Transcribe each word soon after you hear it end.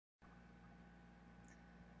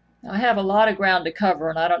I have a lot of ground to cover,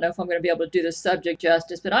 and I don't know if I'm going to be able to do this subject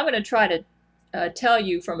justice, but I'm going to try to tell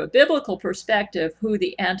you from a biblical perspective who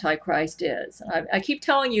the Antichrist is. I keep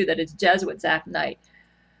telling you that it's Jesuit Zack Knight.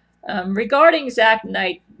 Regarding Zack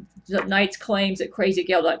Knight, Knight's claims at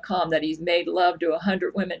crazygail.com that he's made love to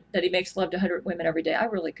 100 women, that he makes love to 100 women every day, I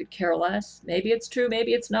really could care less. Maybe it's true,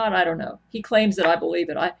 maybe it's not, I don't know. He claims that I believe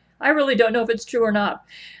it. I really don't know if it's true or not.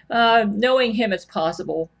 Knowing him, it's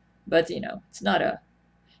possible, but it's not a.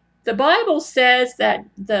 The Bible says that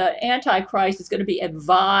the Antichrist is going to be a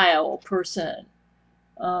vile person.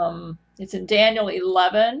 It's in Daniel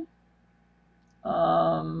 11.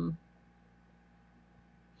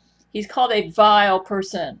 He's called a vile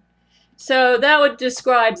person. So that would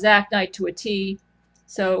describe Zack Knight to a T.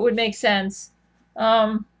 So it would make sense.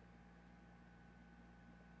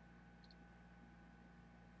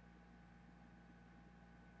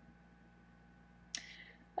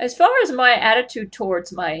 As far as my attitude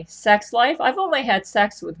towards my sex life, I've only had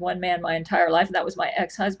sex with one man my entire life, and that was my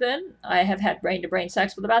ex-husband. I have had brain-to-brain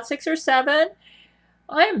sex with about 6 or 7.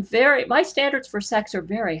 My standards for sex are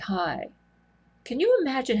very high. Can you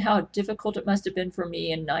imagine how difficult it must have been for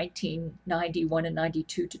me in 1991 and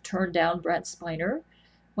 92 to turn down Brent Spiner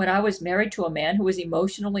when I was married to a man who was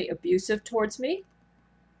emotionally abusive towards me?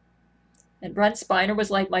 And Brent Spiner was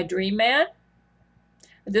like my dream man.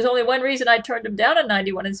 There's only one reason I turned him down in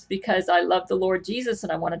 91 is because I loved the Lord Jesus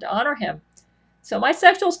and I wanted to honor him. So my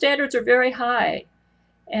sexual standards are very high.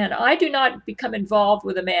 And I do not become involved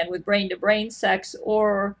with a man with brain-to-brain sex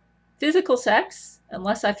or physical sex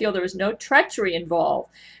unless I feel there is no treachery involved.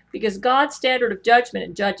 Because God's standard of judgment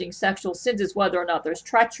in judging sexual sins is whether or not there's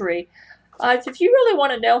treachery. If you really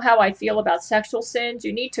want to know how I feel about sexual sins,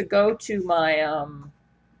 you need to go to my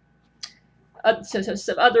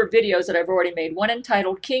some other videos that I've already made. One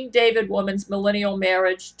entitled King David Woman's Millennial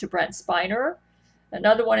Marriage to Brent Spiner.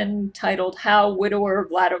 Another one entitled How Widower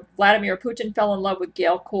Vladimir Putin Fell in Love with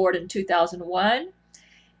Gail in 2001.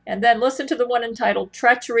 And then listen to the one entitled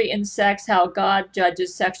Treachery in Sex, How God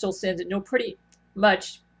Judges Sexual Sins. And you'll pretty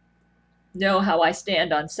much know how I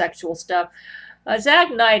stand on sexual stuff.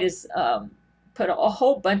 Zack Knight has put a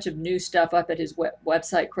whole bunch of new stuff up at his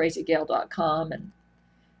website, crazygail.com. And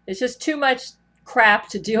it's just too much crap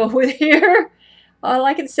to deal with here. All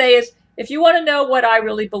I can say is, if you want to know what I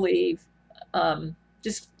really believe,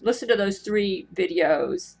 just listen to those 3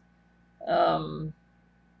 videos.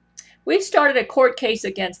 We've started a court case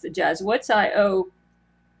against the Jesuits. I owe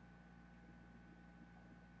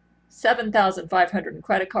 $7,500 in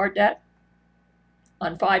credit card debt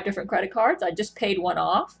on 5 different credit cards. I just paid one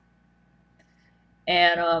off.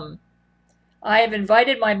 And I have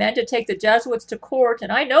invited my men to take the Jesuits to court,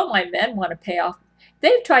 and I know my men want to pay off.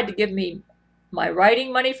 They've tried to give me my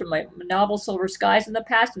writing money from my novel Silver Skies in the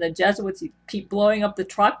past, and the Jesuits keep blowing up the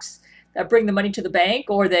trucks that bring the money to the bank,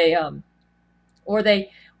 or they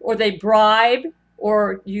bribe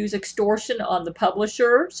or use extortion on the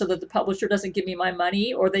publisher so that the publisher doesn't give me my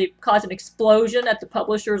money, or they cause an explosion at the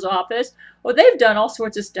publisher's office, or they've done all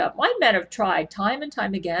sorts of stuff. My men have tried time and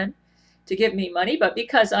time again to give me money, but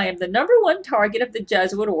because I am the #1 target of the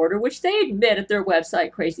Jesuit order, which they admit at their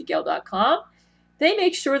website, crazygail.com, they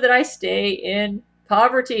make sure that I stay in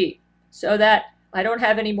poverty so that I don't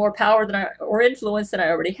have any more power or influence than I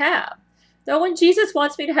already have. Though when Jesus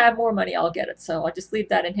wants me to have more money, I'll get it. So I'll just leave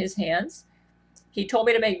that in his hands. He told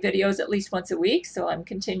me to make videos at least once a week, so I'm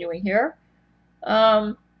continuing here.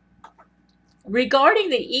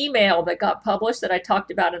 Regarding the email that got published that I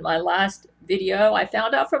talked about in my last video, I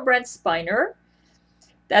found out from Brent Spiner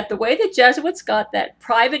that the way the Jesuits got that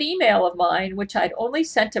private email of mine, which I'd only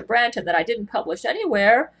sent to Brent and that I didn't publish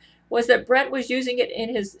anywhere, was that Brent was using it in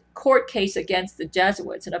his court case against the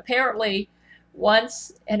Jesuits. And apparently,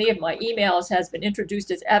 once any of my emails has been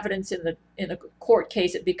introduced as evidence in a court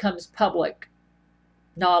case, it becomes public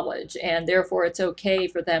knowledge, and therefore it's okay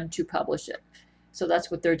for them to publish it. So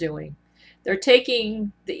that's what they're doing. They're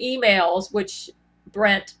taking the emails which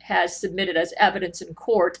Brent has submitted as evidence in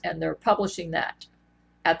court, and they're publishing that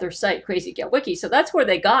at their site, Crazy Gail Wiki. So that's where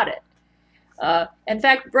they got it. In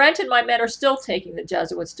fact, Brent and my men are still taking the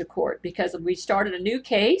Jesuits to court because we started a new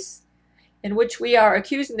case in which we are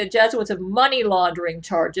accusing the Jesuits of money laundering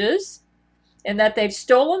charges, and that they've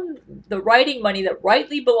stolen the writing money that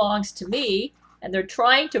rightly belongs to me, and they're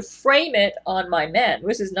trying to frame it on my men.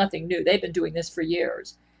 This is nothing new. They've been doing this for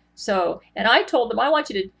years. So, and I told them,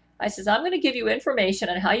 I says, I'm going to give you information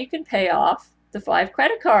on how you can pay off the 5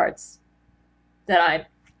 credit cards that I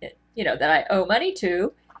owe money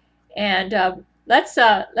to. And let's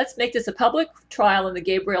make this a public trial in the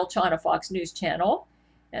Gabriel Chana Fox News channel.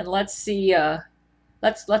 And let's see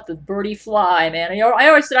let's let the birdie fly, man. I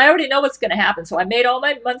always said I already know what's going to happen, so I made all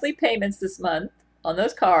my monthly payments this month on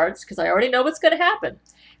those cards because I already know what's going to happen.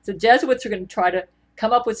 So Jesuits are going to try to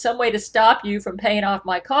come up with some way to stop you from paying off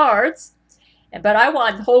my cards, but I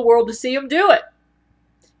want the whole world to see them do it.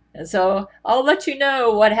 And so I'll let you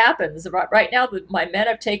know what happens. Right now, my men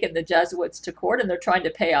have taken the Jesuits to court, and they're trying to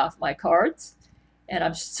pay off my cards. And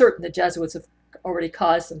I'm certain the Jesuits have already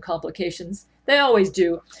caused some complications. They always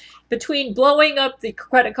do. Between blowing up the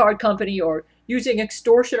credit card company or using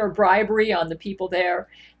extortion or bribery on the people there,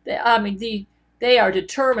 they are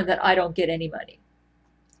determined that I don't get any money.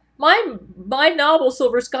 My novel,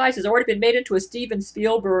 Silver Skies, has already been made into a Steven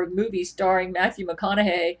Spielberg movie starring Matthew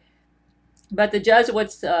McConaughey. But the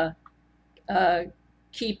Jesuits they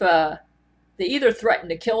either threaten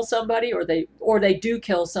to kill somebody, or they do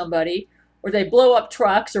kill somebody, or they blow up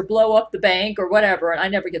trucks or blow up the bank or whatever, and I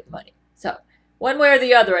never get the money. So one way or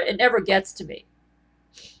the other, it never gets to me.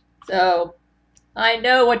 So I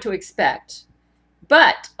know what to expect.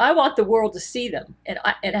 But I want the world to see them in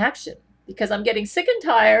action, because I'm getting sick and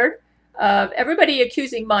tired of everybody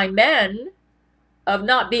accusing my men of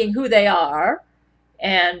not being who they are,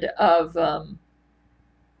 and of,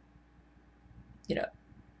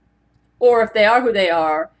 or if they are who they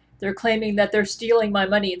are, they're claiming that they're stealing my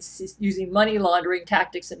money and using money laundering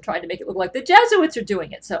tactics and trying to make it look like the Jesuits are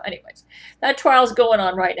doing it. So anyways, that trial's going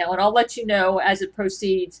on right now, and I'll let you know as it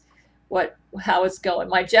proceeds how it's going.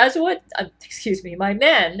 My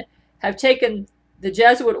men have taken the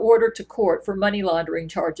Jesuit order to court for money laundering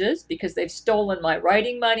charges because they've stolen my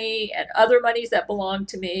writing money and other monies that belong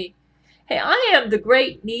to me. Hey, I am the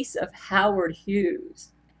great niece of Howard Hughes,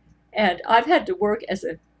 and I've had to work as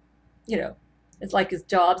it's like his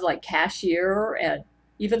jobs like cashier, and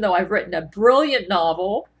even though I've written a brilliant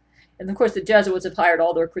novel, and of course the Jesuits have hired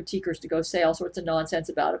all their critiquers to go say all sorts of nonsense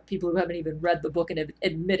about it, people who haven't even read the book and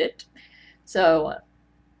admit it. So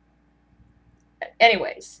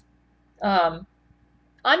anyways, I'm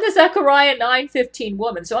the Zechariah 9:15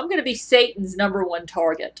 woman, so I'm going to be Satan's #1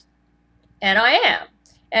 target, and I am.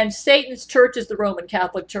 And Satan's church is the Roman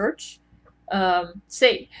Catholic Church.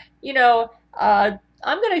 Satan,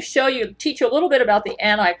 I'm going to teach you a little bit about the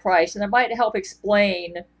Antichrist, and it might help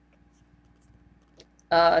explain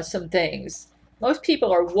some things. Most people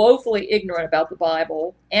are woefully ignorant about the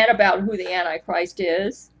Bible and about who the Antichrist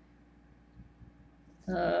is.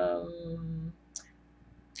 I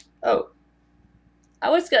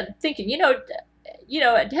was thinking, have you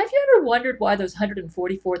ever wondered why those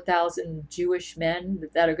 144,000 Jewish men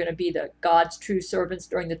that are going to be God's true servants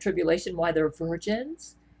during the tribulation, why they're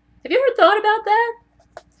virgins? Have you ever thought about that?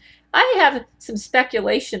 I have some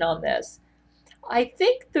speculation on this. I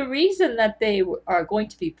think the reason that they are going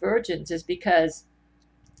to be virgins is because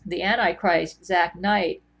the Antichrist, Zack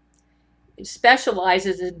Knight,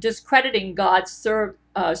 specializes in discrediting God's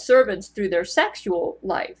servants through their sexual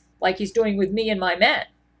life, like he's doing with me and my men.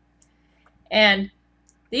 And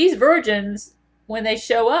these virgins, when they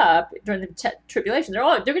show up during the tribulation, they're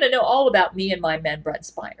going to know all about me and my men, Brent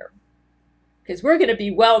Spiner. Because we're going to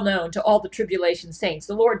be well known to all the tribulation saints.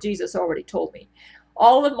 The Lord Jesus already told me.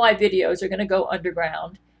 All of my videos are going to go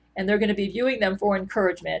underground, and they're going to be viewing them for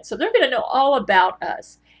encouragement. So they're going to know all about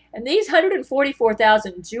us. And these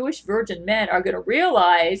 144,000 Jewish virgin men are going to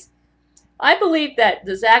realize, I believe that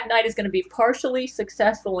the Zack Knight is going to be partially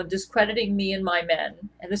successful in discrediting me and my men.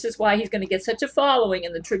 And this is why he's going to get such a following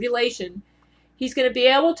in the tribulation. He's going to be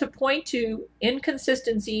able to point to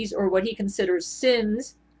inconsistencies or what he considers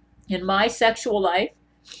sins in my sexual life,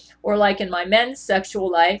 or like in my men's sexual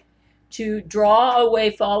life, to draw away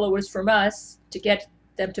followers from us to get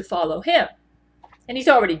them to follow him. And he's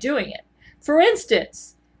already doing it. For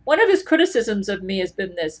instance, one of his criticisms of me has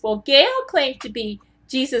been this: well, Gail claimed to be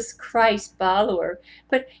Jesus Christ follower,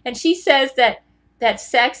 and she says that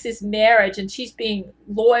sex is marriage, and she's being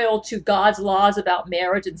loyal to God's laws about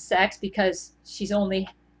marriage and sex because she's only,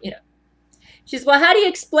 she says, well, how do you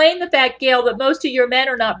explain the fact, Gail, that most of your men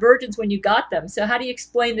are not virgins when you got them? So how do you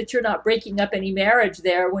explain that you're not breaking up any marriage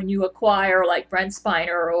there when you acquire like Brent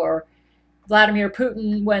Spiner or Vladimir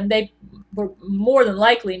Putin, when they were more than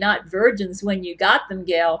likely not virgins when you got them,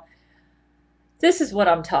 Gail? This is what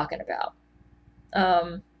I'm talking about.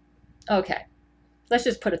 Okay, let's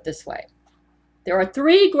just put it this way. There are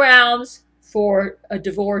 3 grounds for a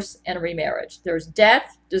divorce and a remarriage. There's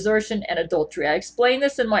death, desertion, and adultery. I explained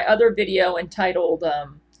this in my other video entitled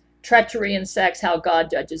Treachery in Sex, How God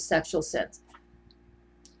Judges Sexual Sins.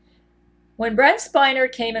 When Brent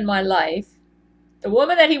Spiner came in my life, the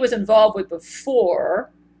woman that he was involved with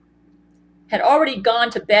before had already gone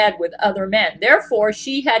to bed with other men. Therefore,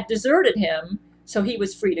 she had deserted him, so he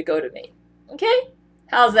was free to go to me. Okay?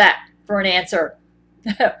 How's that for an answer?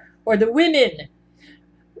 Or the women.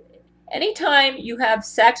 Anytime you have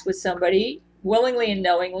sex with somebody willingly and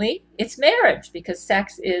knowingly, it's marriage, because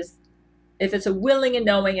sex is, if it's a willing and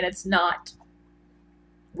knowing and it's not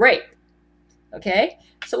rape. Okay?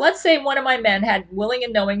 So let's say one of my men had willing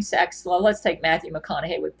and knowing sex. Well, let's take Matthew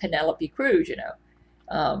McConaughey with Penelope Cruz, you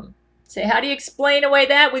know. Say, how do you explain away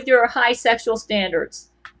that with your high sexual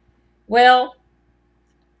standards? Well,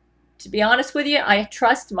 to be honest with you, I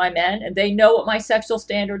trust my men, and they know what my sexual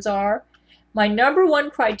standards are. My number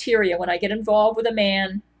one criteria when I get involved with a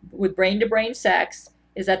man with brain-to-brain sex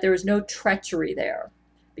is that there is no treachery there,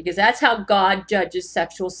 because that's how God judges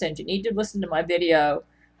sexual sins. You need to listen to my video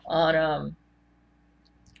on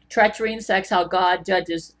treachery in sex, how God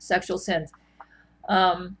judges sexual sins.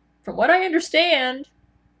 From what I understand,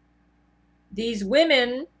 these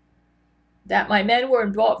women that my men were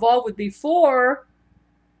involved with before,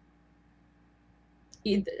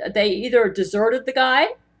 they either deserted the guy.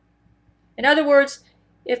 In other words,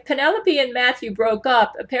 if Penelope and Matthew broke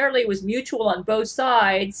up, apparently it was mutual on both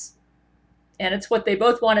sides, and it's what they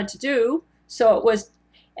both wanted to do. So it was,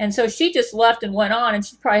 and so she just left and went on, and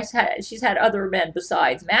she's had other men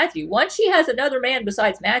besides Matthew. Once she has another man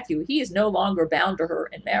besides Matthew, he is no longer bound to her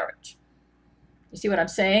in marriage. You see what I'm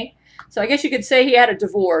saying? So I guess you could say he had a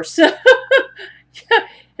divorce.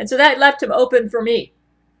 And so that left him open for me.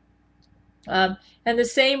 And the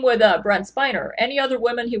same with Brent Spiner. Any other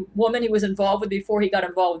woman he was involved with before he got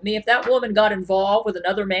involved with me, if that woman got involved with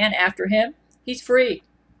another man after him, he's free.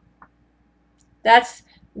 That's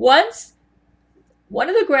one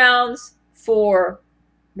of the grounds for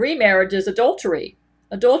remarriage is adultery.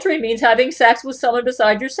 Adultery means having sex with someone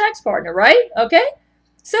beside your sex partner, right? Okay?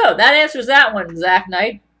 So that answers that one, Zack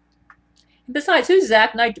Knight. And besides, who's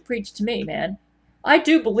Zack Knight to preach to me, man? I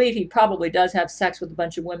do believe he probably does have sex with a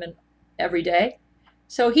bunch of women every day.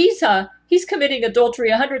 So he's committing adultery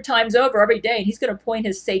 100 times over every day, and he's going to point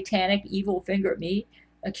his satanic evil finger at me,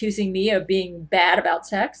 accusing me of being bad about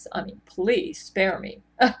sex. I mean, please spare me.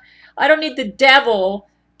 I don't need the devil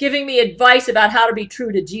giving me advice about how to be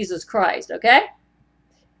true to Jesus Christ, okay?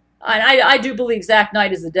 And I do believe Zack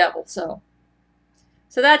Knight is the devil, so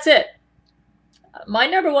that's it. My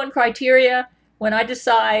number one criteria when I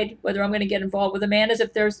decide whether I'm going to get involved with a man is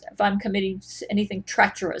if I'm committing anything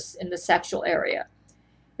treacherous in the sexual area.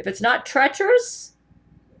 If it's not treacherous,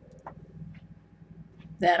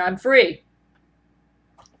 then I'm free.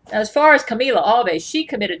 As far as Camila Alves, she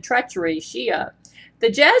committed treachery. The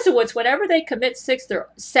Jesuits, whenever they commit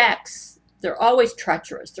sex, they're always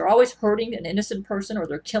treacherous. They're always hurting an innocent person, or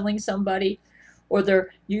they're killing somebody, or they're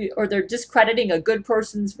discrediting a good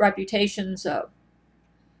person's reputation. So,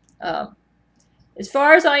 as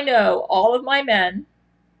far as I know, all of my men,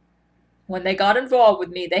 when they got involved with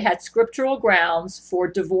me, they had scriptural grounds for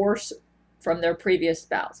divorce from their previous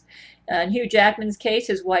spouse. In Hugh Jackman's case,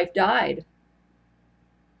 his wife died.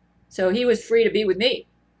 So he was free to be with me.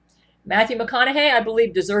 Matthew McConaughey, I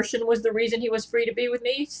believe desertion was the reason he was free to be with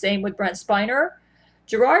me. Same with Brent Spiner.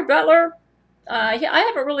 Gerard Butler, I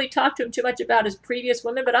haven't really talked to him too much about his previous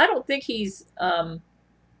women, but I don't think he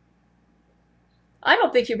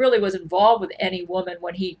really was involved with any woman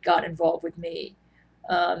when he got involved with me.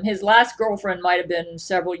 His last girlfriend might have been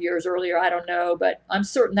several years earlier, I don't know, but I'm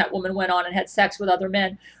certain that woman went on and had sex with other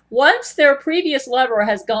men. Once their previous lover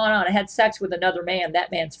has gone on and had sex with another man,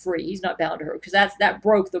 that man's free. He's not bound to her, because that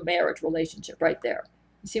broke the marriage relationship right there.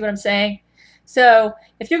 You see what I'm saying? So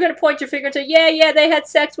if you're going to point your finger to, yeah, they had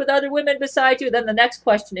sex with other women besides you, then the next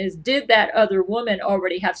question is, did that other woman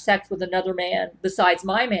already have sex with another man besides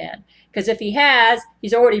my man? Because if he has,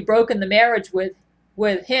 he's already broken the marriage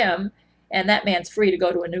with him, and that man's free to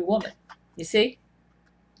go to a new woman. You see?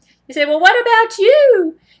 You say, well, what about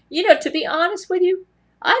you? You know, to be honest with you,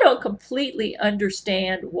 I don't completely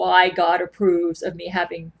understand why God approves of me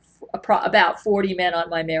having about 40 men on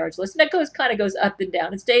my marriage list. And it kind of goes up and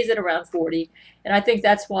down. It stays at around 40. And I think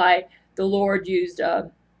that's why the Lord used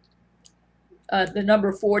the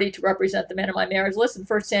number 40 to represent the men on my marriage list in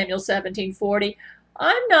 1 Samuel 17:40.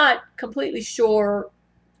 I'm not completely sure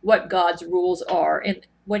what God's rules are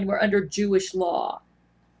when we're under Jewish law.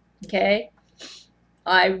 Okay?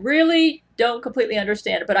 I really don't completely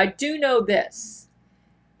understand it, but I do know this,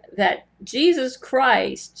 that Jesus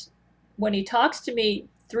Christ, when he talks to me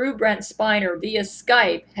through Brent Spiner via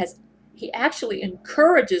Skype, he actually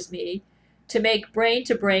encourages me to make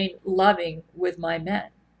brain-to-brain loving with my men.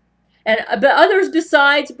 And others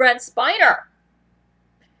besides Brent Spiner.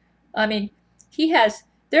 I mean,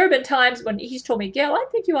 there have been times when he's told me, Gail, I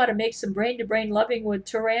think you ought to make some brain-to-brain loving with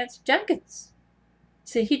Terrence Jenkins.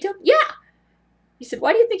 See, yeah. He said,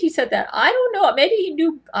 why do you think he said that? I don't know. Maybe he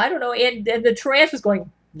knew, I don't know. And the trance was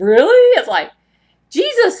going, really? It's like,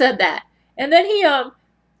 Jesus said that. And then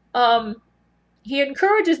he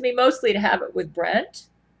encourages me mostly to have it with Brent.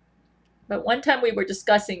 But one time we were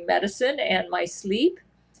discussing medicine and my sleep.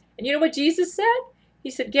 And you know what Jesus said?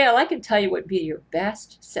 He said, Gail, I can tell you what would be your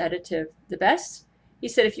best sedative. The best. He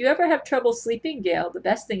said, if you ever have trouble sleeping, Gail, the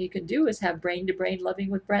best thing you can do is have brain-to-brain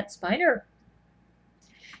loving with Brent Spiner.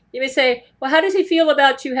 You may say, well, how does he feel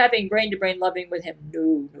about you having brain-to-brain loving with him?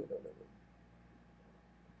 No, no, no, no.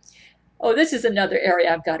 Oh, this is another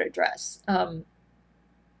area I've got to address.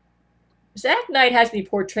 Zack Knight has me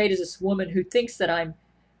portrayed as this woman who thinks that I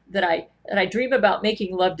dream about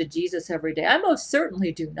making love to Jesus every day. I most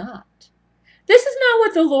certainly do not. This is not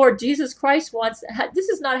what the Lord Jesus Christ wants. This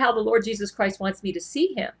is not how the Lord Jesus Christ wants me to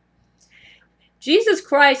see him. Jesus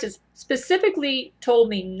Christ has specifically told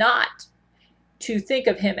me not to think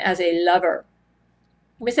of him as a lover.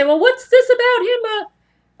 You may say, well, what's this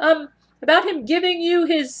about him giving you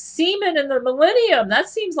his semen in the millennium? That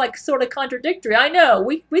seems like sort of contradictory. I know,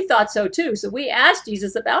 we thought so too. So we asked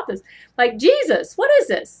Jesus about this. Like, Jesus, what is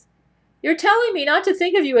this? You're telling me not to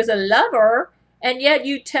think of you as a lover, and yet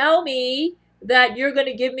you tell me that you're going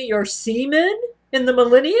to give me your semen in the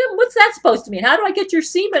millennium? What's that supposed to mean? How do I get your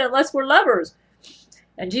semen unless we're lovers?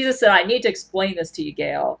 And Jesus said, I need to explain this to you,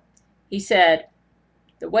 Gail. He said,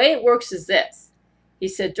 the way it works is this. He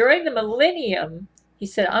said, during the millennium, he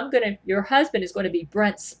said, your husband is going to be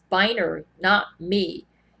Brent Spiner, not me.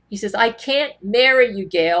 He says, I can't marry you,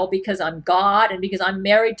 Gail, because I'm God and because I'm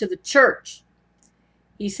married to the church.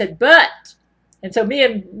 He said, but, and so me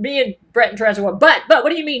and Brent and Terence were, but, what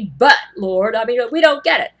do you mean, but, Lord? I mean, we don't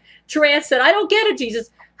get it. Terence said, I don't get it,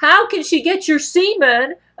 Jesus. How can she get your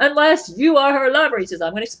semen unless you are her lover? He says,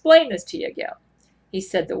 I'm going to explain this to you, Gail. He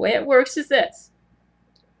said, the way it works is this.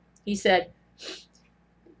 He said,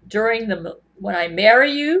 when I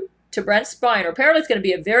marry you to Brent Spiner, apparently it's going to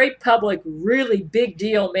be a very public, really big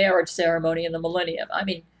deal marriage ceremony in the millennium. I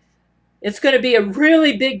mean, it's going to be a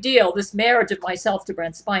really big deal, this marriage of myself to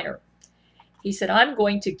Brent Spiner. He said, I'm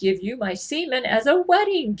going to give you my semen as a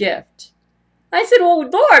wedding gift. I said, well,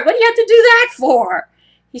 Lord, what do you have to do that for?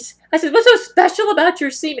 I said, what's so special about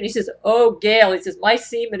your semen? He says, oh, Gail, he says, my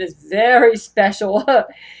semen is very special.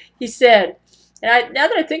 He said, and now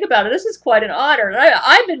that I think about it, this is quite an honor. And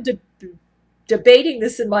I've been debating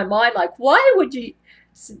this in my mind, like, why would you,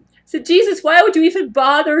 so Jesus, why would you even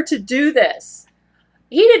bother to do this?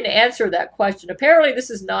 He didn't answer that question. Apparently, this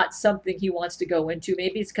is not something he wants to go into.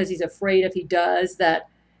 Maybe it's because he's afraid if he does that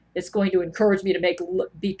it's going to encourage me to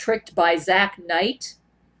be tricked by Zack Knight.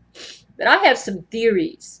 But I have some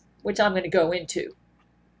theories, which I'm going to go into.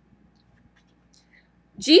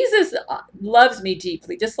 Jesus loves me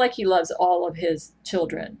deeply, just like he loves all of his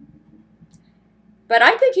children. But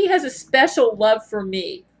I think he has a special love for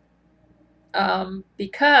me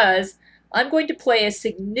because I'm going to play a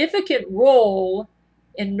significant role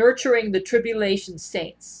in nurturing the tribulation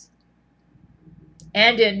saints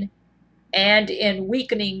and in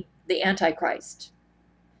weakening the Antichrist.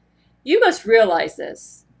 You must realize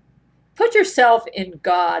this. Put yourself in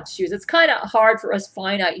God's shoes. It's kind of hard for us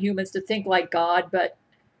finite humans to think like God, but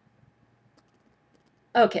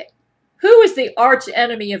okay. Who is the arch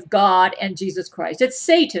enemy of God and Jesus Christ? It's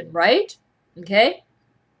Satan, right? Okay.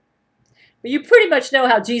 But you pretty much know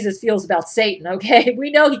how Jesus feels about Satan, okay?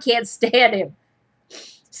 We know he can't stand him.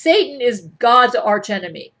 Satan is God's arch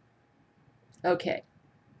enemy. Okay.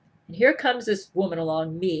 And here comes this woman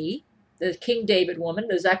along, me, the King David woman,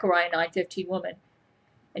 the Zechariah 9:15 woman.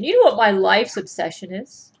 And you know what my life's obsession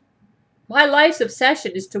is? My life's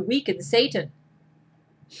obsession is to weaken Satan.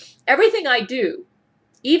 Everything I do,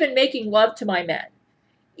 even making love to my men,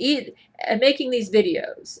 and making these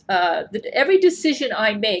videos, every decision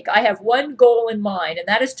I make, I have one goal in mind, and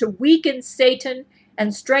that is to weaken Satan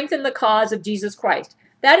and strengthen the cause of Jesus Christ.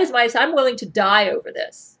 That is I'm willing to die over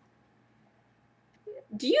this.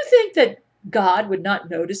 Do you think that God would not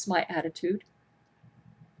notice my attitude?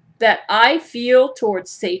 That I feel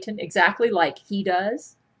towards Satan exactly like he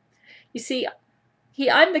does? You see,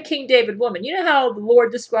 I'm the King David woman. You know how the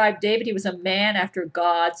Lord described David? He was a man after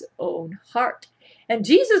God's own heart. And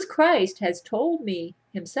Jesus Christ has told me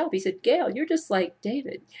himself. He said, Gail, you're just like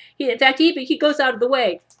David. In fact, he goes out of the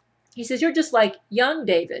way. He says, you're just like young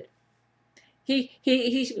David.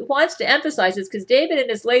 He wants to emphasize this because David in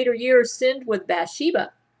his later years sinned with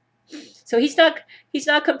Bathsheba. So he's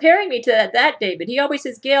not comparing me to that David. He always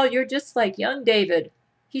says, Gail, you're just like young David.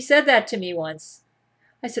 He said that to me once.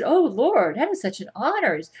 I said, oh, Lord, that is such an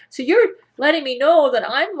honor. So you're letting me know that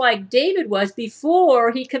I'm like David was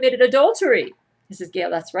before he committed adultery. He says,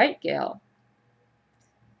 Gail, that's right, Gail.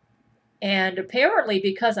 And apparently,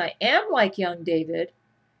 because I am like young David,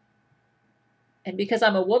 and because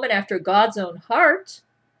I'm a woman after God's own heart,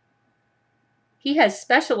 he has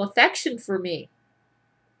special affection for me.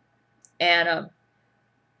 And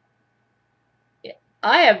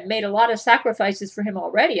I have made a lot of sacrifices for him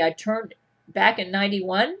already. I turned back in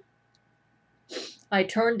 91. I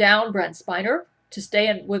turned down Brent Spiner to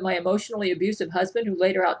stay with my emotionally abusive husband, who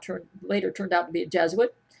later turned out to be a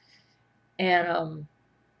Jesuit. And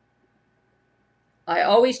I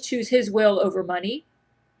always choose his will over money.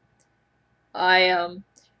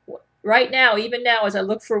 Right now, even now, as I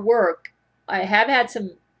look for work, I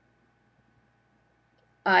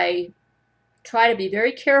try to be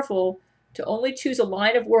very careful to only choose a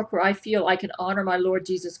line of work where I feel I can honor my Lord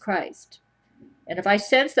Jesus Christ. And if I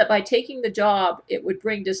sense that by taking the job it would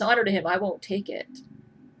bring dishonor to him, I won't take it.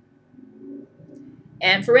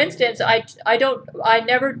 And for instance, I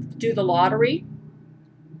never do the lottery.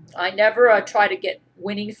 I never try to get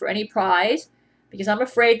winnings for any prize, because I'm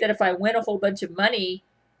afraid that if I win a whole bunch of money,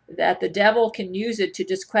 that the devil can use it to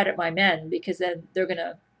discredit my men, because then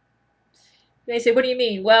they say, what do you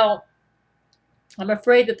mean? Well, I'm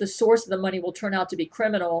afraid that the source of the money will turn out to be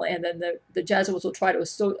criminal, and then the Jesuits will try to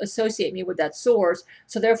associate me with that source.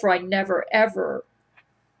 So therefore, I never, ever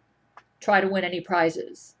try to win any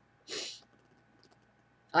prizes.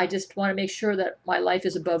 I just want to make sure that my life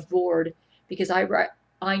is above board, because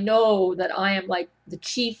I know that I am like the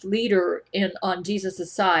chief leader on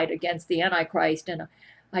Jesus' side against the Antichrist, and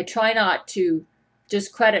I try not to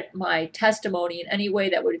discredit my testimony in any way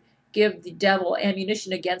that would give the devil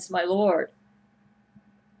ammunition against my Lord.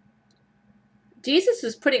 Jesus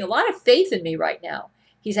is putting a lot of faith in me right now.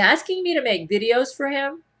 He's asking me to make videos for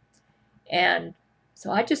him. And so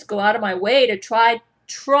I just go out of my way to try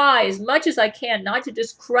as much as I can not to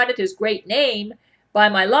discredit his great name by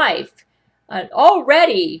my life. And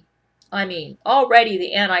already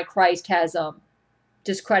the Antichrist has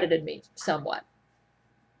discredited me somewhat.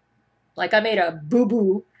 Like, I made a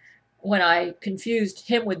boo-boo when I confused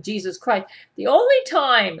him with Jesus Christ. The only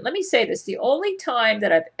time, let me say this, the only time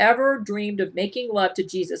that I've ever dreamed of making love to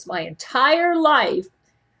Jesus my entire life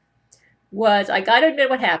was, I got to admit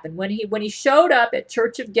what happened. When he showed up at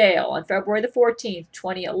Church of Gail on February the 14th,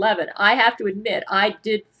 2011, I have to admit, I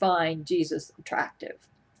did find Jesus attractive.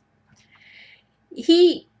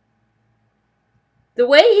 The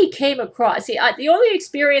way he came across, the only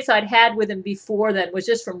experience I'd had with him before then was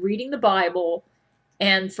just from reading the Bible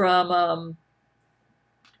and from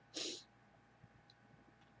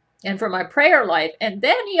my prayer life. And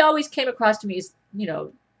then he always came across to me as,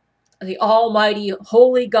 the almighty,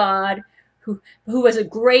 holy God, who was a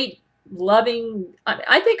great, loving,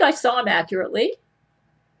 I think I saw him accurately.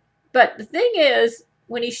 But the thing is,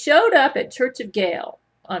 when he showed up at Church of Gail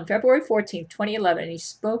on February 14th, 2011, and he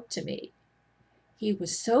spoke to me, he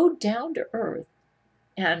was so down to earth.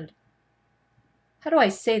 And how do I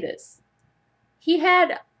say this? He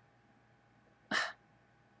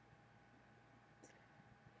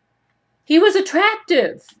was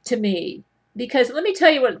attractive to me, because let me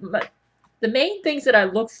tell you what the main things that I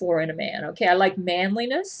look for in a man. Okay, I like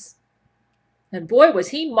manliness, and boy, was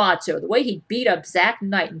he macho. The way he beat up Zack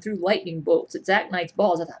Knight and threw lightning bolts at Zack Knight's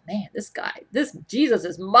balls, I thought, man, this Jesus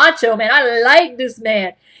is macho, man. I like this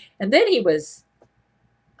man. And then he was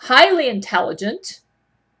highly intelligent.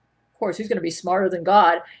 Of course, who's going to be smarter than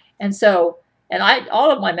God? And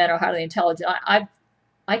all of my men are highly intelligent. I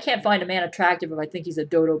can't find a man attractive if I think he's a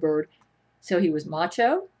dodo bird. So he was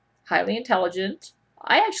macho, highly intelligent.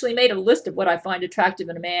 I actually made a list of what I find attractive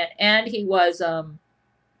in a man, and he was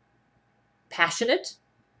passionate.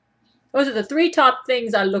 Those are the three top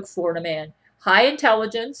things I look for in a man: high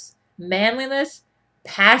intelligence, manliness,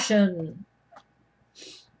 passion.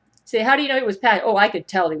 See, how do you know he was passionate? Oh, I could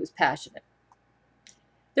tell he was passionate.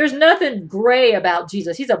 There's nothing gray about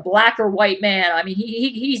Jesus. He's a black or white man. I mean,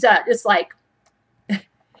 he's it's like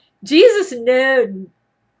Jesus knew.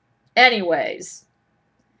 Anyways,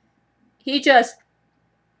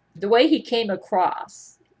 the way he came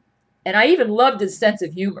across, and I even loved his sense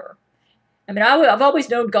of humor. I mean, I've always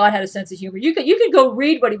known God had a sense of humor. You can go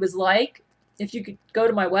read what he was like. If you could go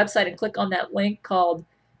to my website and click on that link called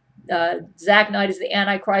Zack Knight is the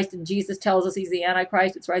Antichrist and Jesus tells us he's the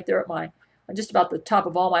Antichrist. It's right there at just about the top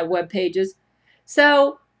of all my web pages.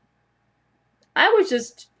 So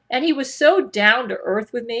and he was so down to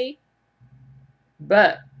earth with me,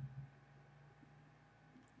 but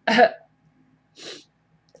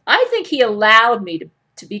I think he allowed me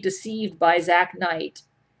to be deceived by Zack Knight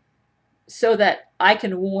so that I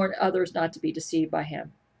can warn others not to be deceived by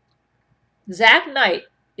him. Zack Knight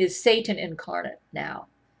is Satan incarnate now.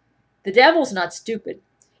 The devil's not stupid.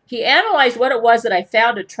 he analyzed what it was that I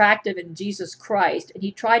found attractive in Jesus Christ, and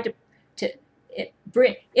he tried to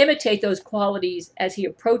imitate those qualities as he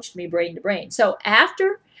approached me brain to brain. So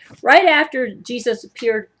right after Jesus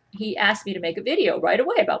appeared, he asked me to make a video right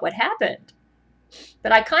away about what happened.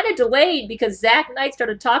 But I kind of delayed because Zack Knight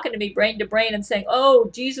started talking to me brain to brain and saying, oh,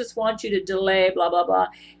 Jesus wants you to delay, blah, blah, blah.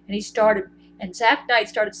 And Zack Knight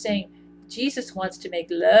started saying, Jesus wants to make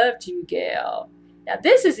love to you, Gail. Now,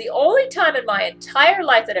 this is the only time in my entire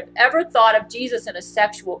life that I've ever thought of Jesus in a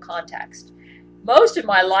sexual context. Most of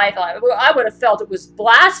my life, I would have felt it was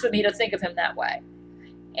blasphemy to think of him that way.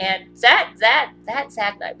 And that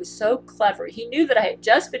Zack Knight was so clever. He knew that I had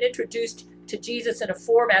just been introduced to Jesus in a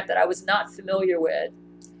format that I was not familiar with,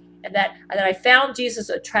 and that I found Jesus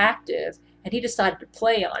attractive, and he decided to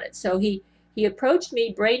play on it. So he approached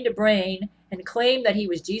me brain to brain and claimed that he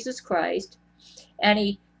was Jesus Christ, and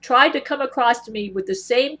he tried to come across to me with the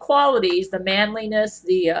same qualities, the manliness,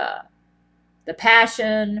 the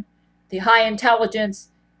passion, the high intelligence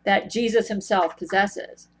that Jesus himself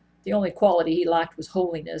possesses. The only quality he lacked was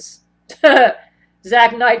holiness.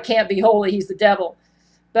 Zack Knight can't be holy, he's the devil.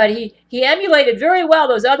 But he emulated very well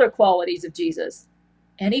those other qualities of Jesus,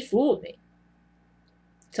 and he fooled me.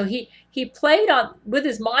 So he played on, with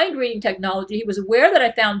his mind-reading technology, he was aware that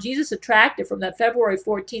I found Jesus attractive from that February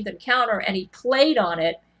 14th encounter, and he played on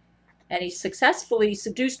it, and he successfully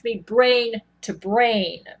seduced me brain to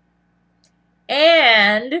brain.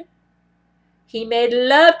 And he made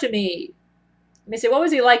love to me. You may say, what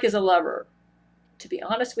was he like as a lover? To be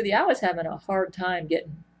honest with you, I was having a hard time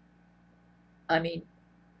getting,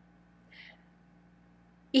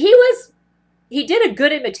 he did a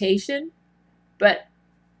good imitation, but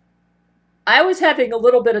I was having a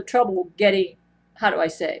little bit of trouble getting, how do I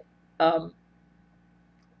say,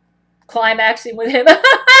 climaxing with him.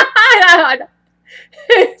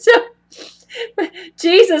 So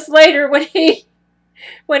Jesus later, when he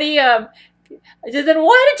I said, then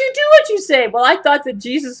why did you do what you say? Well, I thought that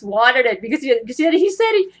Jesus wanted it because he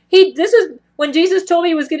said this is when Jesus told me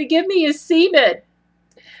he was going to give me his semen.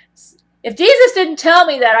 If Jesus didn't tell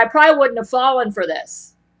me that, I probably wouldn't have fallen for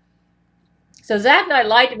this. So Zack Knight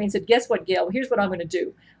lied to me and said, guess what, Gail? Here's what I'm going to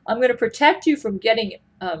do. I'm going to protect you from getting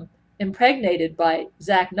impregnated by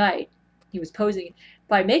Zack Knight. He was posing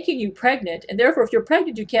by making you pregnant, and therefore if you're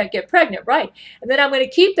pregnant, you can't get pregnant, right? And then I'm going to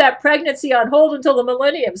keep that pregnancy on hold until the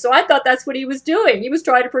millennium. So I thought that's what he was doing. He was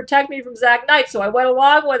trying to protect me from Zack Knight, so I went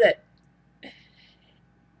along with it.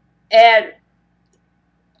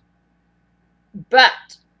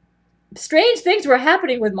 But strange things were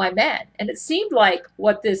happening with my men, and it seemed like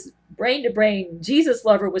what this brain-to-brain Jesus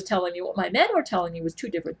lover was telling me, what my men were telling me was two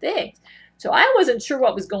different things. So I wasn't sure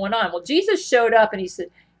what was going on. Well, Jesus showed up, and he said,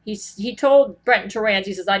 he told Brenton Terrans,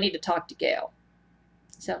 he says, I need to talk to Gail.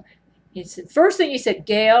 So he said, first thing he said,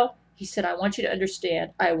 Gail, he said, I want you to understand,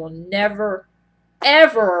 I will never,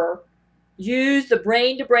 ever use the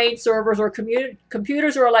brain-to-brain servers or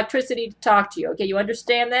computers or electricity to talk to you. Okay, you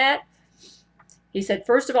understand that? He said,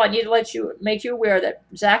 first of all, I need to make you aware that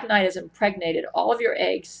Zack Knight has impregnated all of your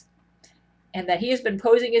eggs and that he has been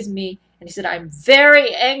posing as me. And he said, I'm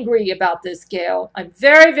very angry about this, Gail. I'm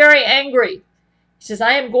very, very angry. He says,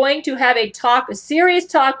 I am going to have a serious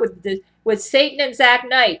talk with Satan and Zack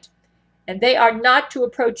Knight, and they are not to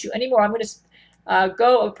approach you anymore. I'm going to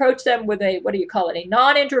go approach them with a, what do you call it, a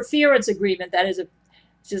non-interference agreement. That is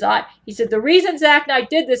he said, the reason Zack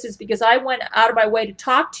Knight did this is because I went out of my way to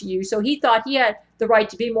talk to you, so he thought he had the right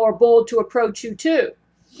to be more bold to approach you too.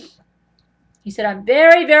 He said, I'm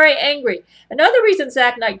very, very angry. Another reason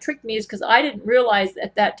Zack Knight tricked me is because I didn't realize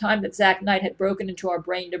at that time that Zack Knight had broken into our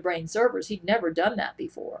brain-to-brain servers. He'd never done that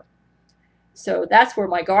before. So that's where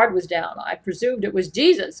my guard was down. I presumed it was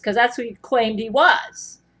Jesus because that's who he claimed he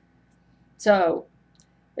was. So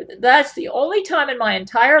that's the only time in my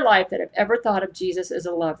entire life that I've ever thought of Jesus as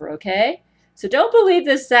a lover, okay? So don't believe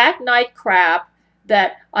this Zack Knight crap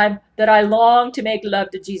that I long to make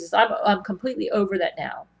love to Jesus. I'm completely over that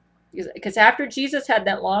now. Because after Jesus had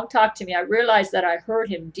that long talk to me, I realized that I hurt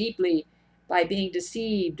him deeply by being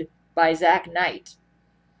deceived by Zack Knight.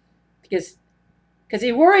 Because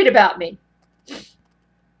he worried about me.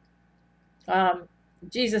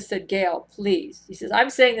 Jesus said, Gail, please. He says, I'm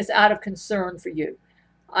saying this out of concern for you.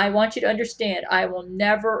 I want you to understand, I will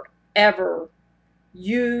never, ever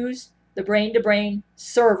use the brain-to-brain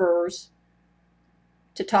servers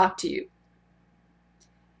to talk to you.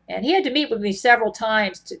 And he had to meet with me several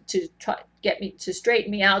times to try get me to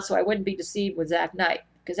straighten me out so I wouldn't be deceived with Zack Knight.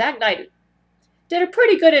 Because Zack Knight did a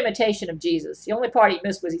pretty good imitation of Jesus. The only part he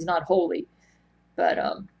missed was he's not holy.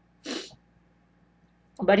 But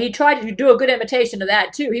he tried to do a good imitation of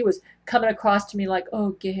that too. He was coming across to me like,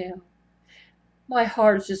 oh, Gail, my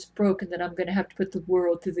heart is just broken that I'm going to have to put the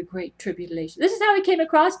world through the great tribulation. This is how he came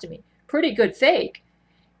across to me. Pretty good fake.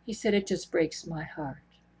 He said, it just breaks my heart.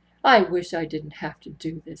 I wish I didn't have to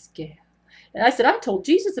do this, Gail. And I said, I told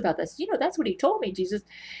Jesus about this. You know, that's what he told me, Jesus.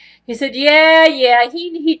 He said, yeah.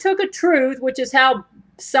 He took a truth, which is how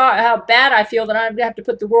bad I feel that I'm going to have to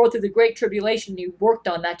put the world through the great tribulation. He worked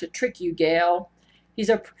on that to trick you, Gail.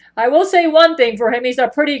 I will say one thing for him. He's a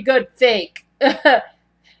pretty good fake. And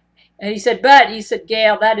he said,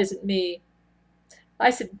 Gail, that isn't me. I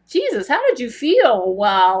said, Jesus, how did you feel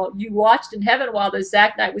while you watched in heaven while this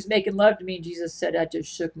Zack Knight was making love to me? And Jesus said, I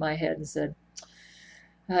just shook my head and said,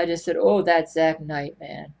 oh, that's Zack Knight,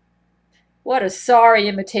 man. What a sorry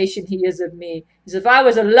imitation he is of me. Because if I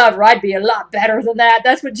was a lover, I'd be a lot better than that.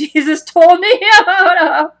 That's what Jesus told me.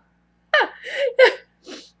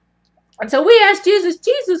 And so we asked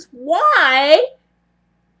Jesus, why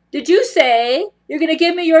did you say you're going to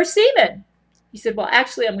give me your semen? He said, well,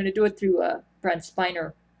 actually, I'm going to do it through Brent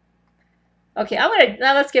Spiner. Okay,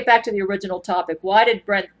 now let's get back to the original topic. Why did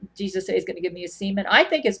Jesus say he's going to give me a semen? I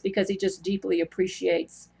think it's because he just deeply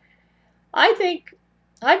appreciates. I think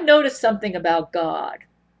I've noticed something about God.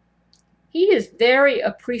 He is very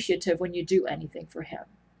appreciative when you do anything for him.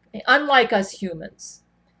 Unlike us humans.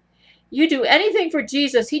 You do anything for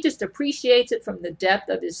Jesus, he just appreciates it from the depth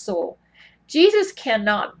of his soul. Jesus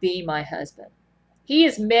cannot be my husband. He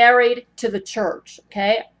is married to the church,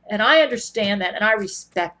 okay? And I understand that and I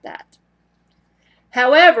respect that.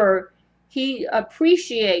 However, he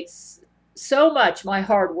appreciates so much my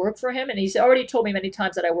hard work for him, and he's already told me many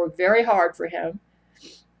times that I work very hard for him,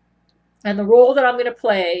 and the role that I'm going to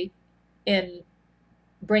play in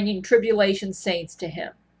bringing tribulation saints to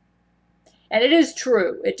him. And it is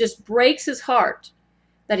true. It just breaks his heart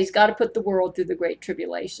that he's got to put the world through the great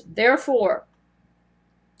tribulation. Therefore,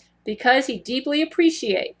 because he deeply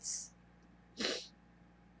appreciates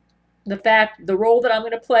the role that I'm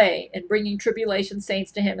going to play in bringing tribulation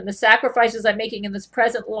saints to him and the sacrifices I'm making in this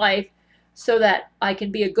present life so that I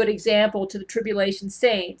can be a good example to the tribulation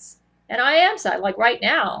saints. And I am sad. Like right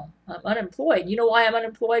now, I'm unemployed. You know why I'm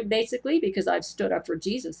unemployed? Basically, because I've stood up for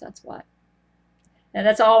Jesus. That's why. And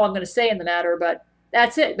that's all I'm going to say in the matter, but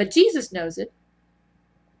that's it. But Jesus knows it.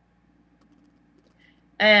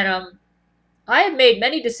 And I have made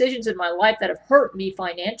many decisions in my life that have hurt me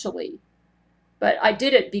financially. But I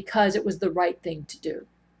did it because it was the right thing to do.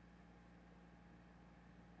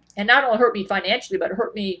 And not only hurt me financially, but it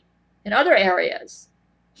hurt me in other areas.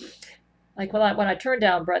 Like when I turned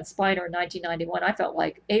down Brent Spiner in 1991, I felt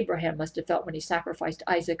like Abraham must have felt when he sacrificed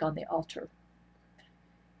Isaac on the altar.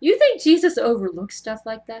 You think Jesus overlooks stuff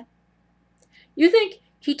like that? You think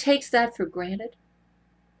he takes that for granted?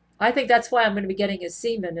 I think that's why I'm going to be getting his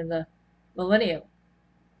semen in the millennium.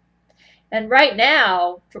 And right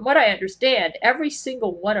now, from what I understand, every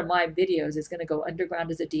single one of my videos is going to go underground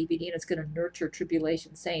as a DVD, and it's going to nurture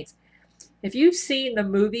tribulation saints. If you've seen the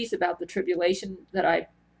movies about the tribulation that I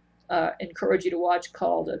encourage you to watch,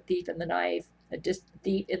 called A Thief in the Night, A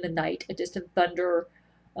Distant Thunder,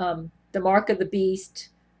 The Mark of the Beast,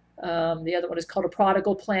 the other one is called A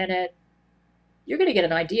Prodigal Planet, you're going to get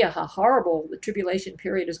an idea how horrible the tribulation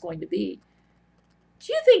period is going to be.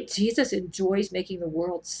 Do you think Jesus enjoys making the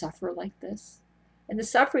world suffer like this? And the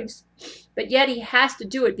sufferings, but yet he has to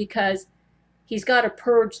do it because he's got to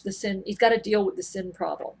purge the sin. He's got to deal with the sin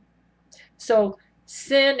problem. So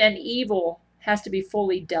sin and evil has to be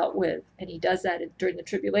fully dealt with. And he does that during the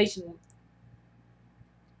tribulation.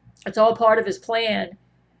 It's all part of his plan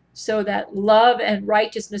so that love and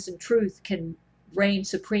righteousness and truth can reign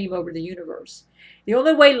supreme over the universe. The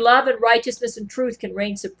only way love and righteousness and truth can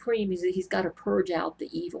reign supreme is that he's got to purge out the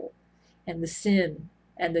evil and the sin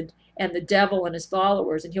and the devil and his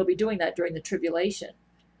followers, and he'll be doing that during the tribulation.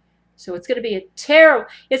 So it's going to be a terrible,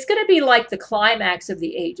 it's going to be like the climax of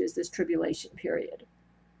the ages, this tribulation period.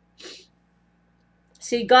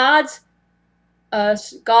 See, God's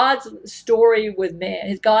story with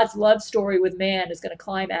man, God's love story with man is going to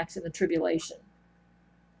climax in the tribulation.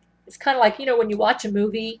 It's kind of like, you know, when you watch a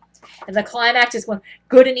movie and the climax is when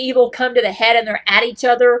good and evil come to the head and they're at each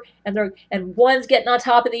other and one's getting on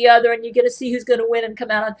top of the other and you get to see who's going to win and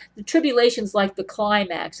come out on. The tribulation's like the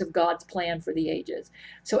climax of God's plan for the ages.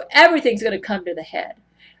 So everything's going to come to the head.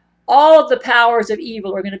 All of the powers of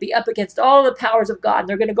evil are going to be up against all the powers of God. And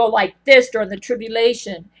they're going to go like this during the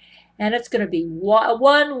tribulation. And it's going to be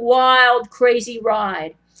one wild, crazy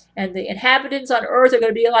ride. And the inhabitants on earth are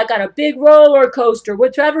going to be like on a big roller coaster,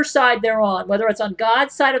 whichever side they're on. Whether it's on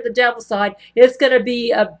God's side or the devil's side, it's going to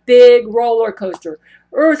be a big roller coaster.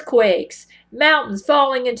 Earthquakes, mountains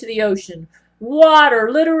falling into the ocean, water,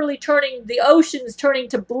 literally turning the oceans turning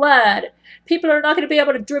to blood. People are not going to be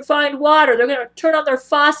able to find water. They're going to turn on their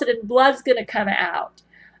faucet and blood's going to come out.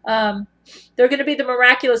 They're going to be the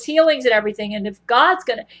miraculous healings and everything. And if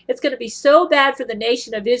it's going to be so bad for the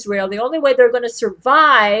nation of Israel. The only way they're going to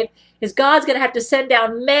survive is God's going to have to send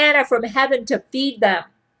down manna from heaven to feed them.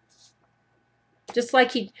 Just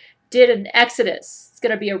like he did in Exodus. It's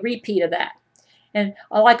going to be a repeat of that. And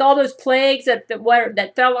like all those plagues that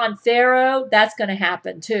fell on Pharaoh, that's going to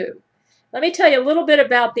happen too. Let me tell you a little bit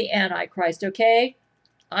about the Antichrist, okay?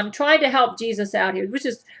 I'm trying to help Jesus out here. This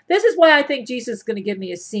is why I think Jesus is going to give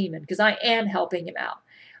me a semen, because I am helping him out.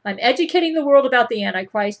 I'm educating the world about the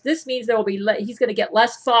Antichrist. This means he's going to get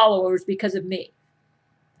less followers because of me.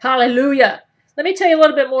 Hallelujah. Let me tell you a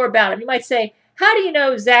little bit more about him. You might say, how do you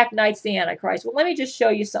know Zack Knight's the Antichrist? Well, let me just show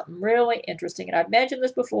you something really interesting. And I've mentioned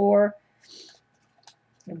this before,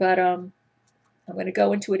 but I'm going to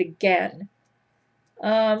go into it again.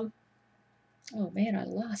 Oh man, I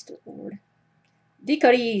lost it, Lord.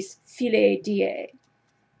 Vicaris Filii Die.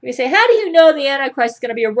 You say, how do you know the Antichrist is going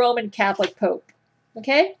to be a Roman Catholic Pope?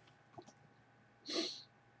 Okay?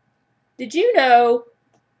 Did you know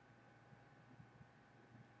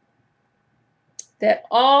that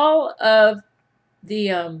all of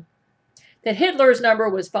the that Hitler's number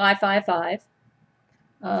was 555?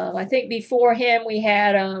 I think before him we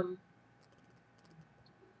had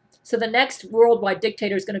so the next worldwide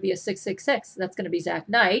dictator is going to be a 666. That's going to be Zack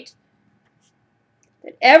Knight.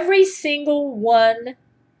 That every single one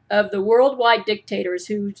of the worldwide dictators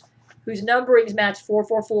whose numberings match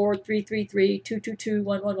 444, 333, 222,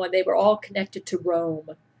 111, they were all connected to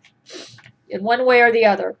Rome in one way or the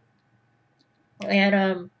other.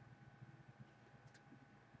 And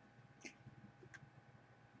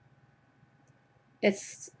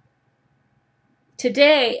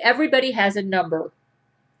today everybody has a number.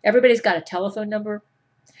 Everybody's got a telephone number,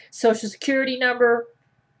 social security number,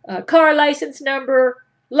 car license number,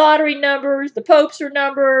 lottery numbers. The popes are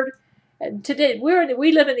numbered. And today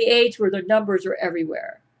we live in the age where the numbers are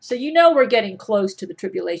everywhere. So you know we're getting close to the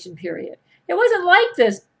tribulation period. It wasn't like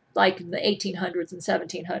this like in the 1800s and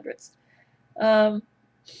 1700s.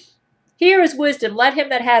 Here is wisdom. Let him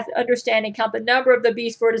that hath understanding count the number of the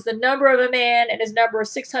beast, for it is the number of a man, and his number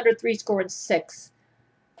is 666.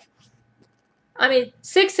 I mean,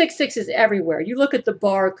 666 is everywhere. You look at the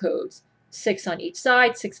barcodes. 6 on each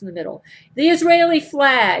side, 6 in the middle. The Israeli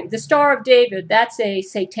flag, the Star of David, that's a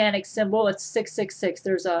satanic symbol. It's 666.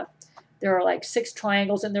 There are like 6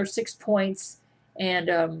 triangles, and there's 6 points,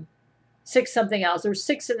 and 6 something else. There's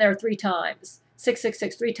 6 in there 3 times.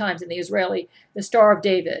 666 3 times in the Star of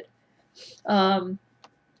David. And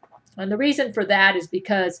the reason for that is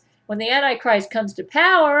because when the Antichrist comes to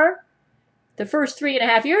power, the first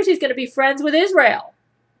 3.5 years, he's going to be friends with Israel.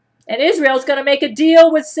 And Israel's going to make a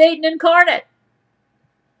deal with Satan incarnate.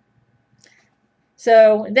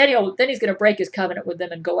 So and then he's going to break his covenant with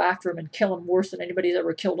them and go after him and kill him worse than anybody's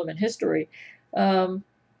ever killed him in history. I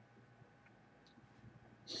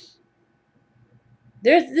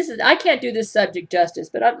can't do this subject justice,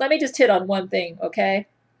 but let me just hit on one thing, okay?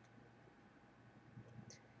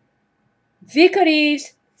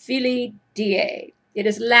 Vicaris Filii Die. It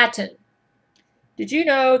is Latin. Did you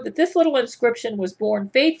know that this little inscription was borne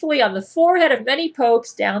faithfully on the forehead of many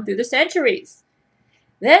popes down through the centuries?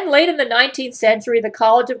 Then, late in the 19th century, the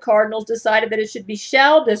College of Cardinals decided that it should be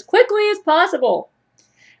shelved as quickly as possible.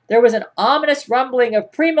 There was an ominous rumbling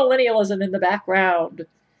of premillennialism in the background.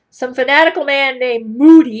 Some fanatical man named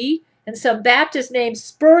Moody and some Baptist named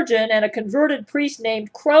Spurgeon and a converted priest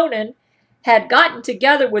named Cronin had gotten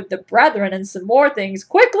together with the brethren and some more things.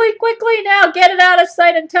 Quickly, quickly now, get it out of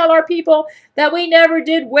sight and tell our people that we never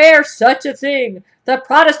did wear such a thing. The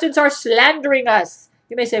Protestants are slandering us.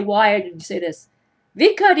 You may say, why did you say this?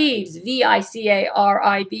 Vicaris, Vicarifilii,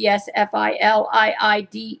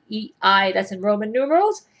 that's in Roman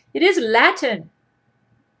numerals. It is Latin.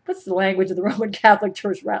 What's the language of the Roman Catholic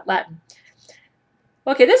Church? Latin.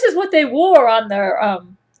 Okay, this is what they wore on their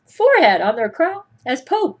forehead, on their crown, as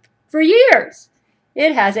Pope. For years,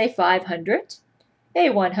 it has a 500, a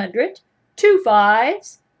 100, 2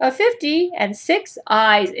 5s, a 50, and 6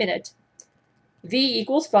 I's in it. V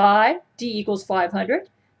equals 5, D equals 500,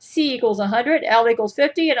 C equals 100, L equals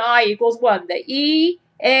 50, and I equals 1. The E,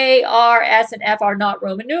 A, R, S, and F are not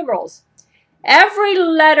Roman numerals. Every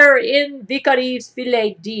letter in Vicaris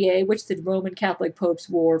Filii Die, which the Roman Catholic popes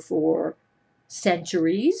wore for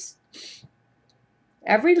centuries,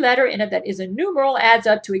 every letter in it that is a numeral adds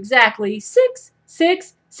up to exactly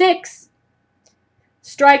 666.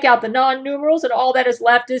 Strike out the non-numerals, and all that is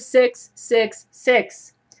left is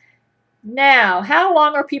 666. Now, how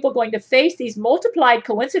long are people going to face these multiplied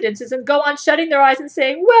coincidences and go on shutting their eyes and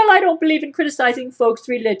saying, well, I don't believe in criticizing folks'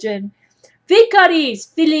 religion?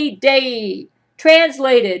 Vicaris Filii Dei,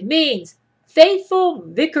 translated, means faithful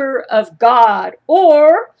vicar of God,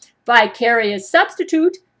 or vicarious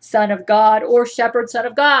substitute, son of God, or shepherd, son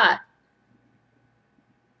of God.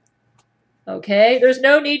 Okay, there's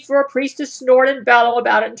no need for a priest to snort and bellow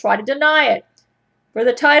about it and try to deny it, for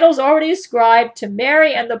the titles already ascribed to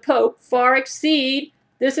Mary and the Pope far exceed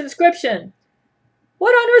this inscription.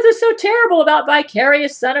 What on earth is so terrible about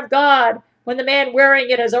vicarious Son of God when the man wearing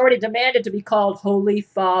it has already demanded to be called Holy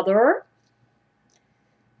Father?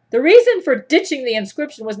 The reason for ditching the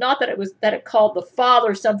inscription was not that it called the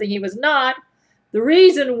Father something he was not. The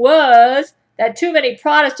reason was that too many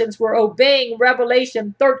Protestants were obeying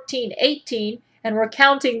Revelation 13:18 and were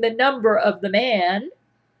counting the number of the man.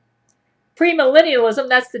 Premillennialism,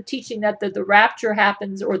 that's the teaching that the rapture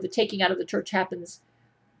happens, or the taking out of the church happens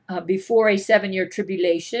before a 7-year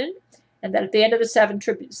tribulation, and that at the end of the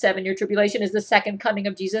 7-year tribulation is the second coming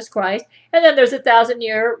of Jesus Christ, and then there's a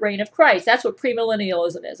 1,000-year reign of Christ. That's what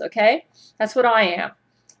premillennialism is, okay? That's what I am,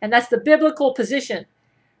 and that's the biblical position.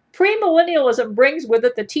 Premillennialism brings with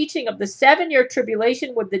it the teaching of the 7-year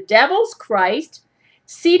tribulation with the devil's Christ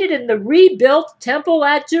seated in the rebuilt temple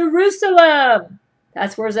at Jerusalem.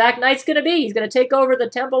 That's where Zack Knight's going to be. He's going to take over the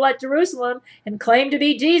temple at Jerusalem and claim to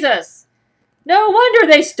be Jesus. No wonder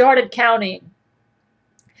they started counting.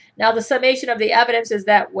 Now, the summation of the evidence is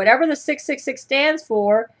that whatever the 666 stands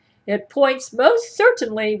for, it points most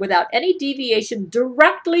certainly, without any deviation,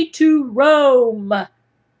 directly to Rome.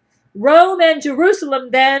 Rome and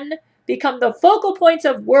Jerusalem then become the focal points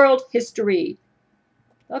of world history.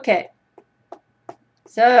 Okay.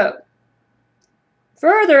 So,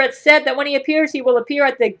 further, it's said that when he appears, he will appear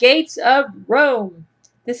at the gates of Rome.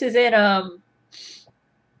 This is in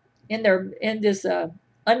this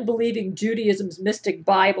unbelieving Judaism's mystic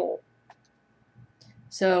Bible.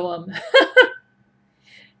 So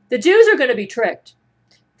the Jews are going to be tricked.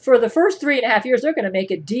 For the first 3.5 years, they're going to make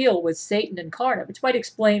a deal with Satan incarnate, which might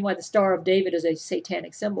explain why the Star of David is a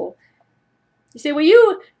satanic symbol. You say, well,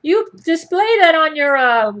 you display that on your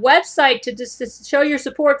website to show your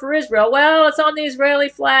support for Israel. Well, it's on the Israeli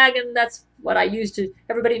flag, and that's what I use to,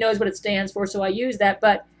 everybody knows what it stands for, so I use that.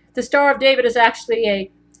 But the Star of David is actually a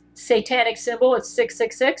satanic symbol. It's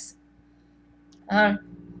 666.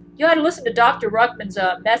 You ought to listen to Dr. Ruckman's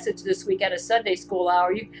message this week at a Sunday school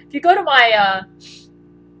hour. If you go to my,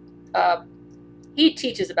 he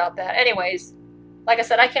teaches about that. Anyways, like I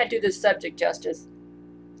said, I can't do this subject justice.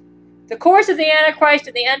 The course of the Antichrist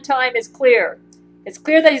in the end time is clear. It's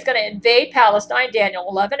clear that he's going to invade Palestine, Daniel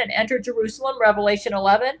 11, and enter Jerusalem, Revelation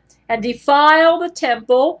 11, and defile the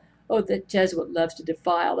temple. Oh, the Jesuit loves to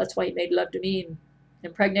defile. That's why he made love to me and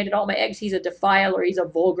impregnated all my eggs. He's a defiler. He's a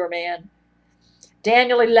vulgar man.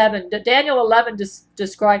 Daniel 11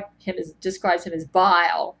 describes him as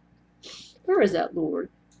vile. Where is that, Lord?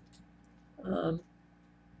 It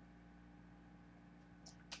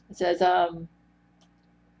says,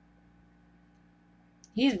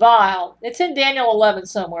 he's vile. It's in Daniel 11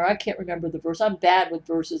 somewhere. I can't remember the verse. I'm bad with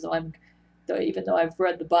verses. Even though I've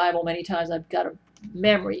read the Bible many times, I've got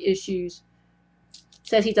memory issues. It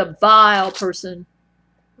says he's a vile person.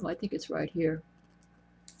 Oh, I think it's right here.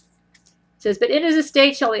 It says, but in his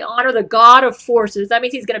estate shall he honor the God of forces. That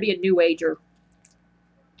means he's going to be a New Ager.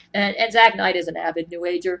 And Zack Knight is an avid New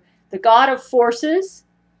Ager. The God of forces,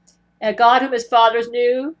 a God whom his fathers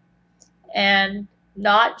knew, and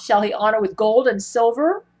not shall he honor with gold and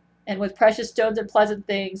silver, and with precious stones and pleasant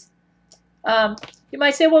things. You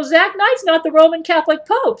might say, well, Zack Knight's not the Roman Catholic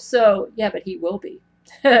Pope. So, yeah, but he will be.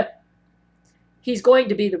 He's going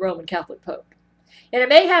to be the Roman Catholic Pope. And it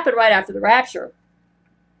may happen right after the rapture.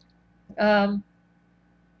 You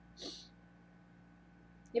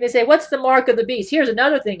may say, what's the mark of the beast? Here's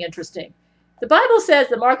another thing interesting. The Bible says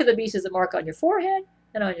the mark of the beast is a mark on your forehead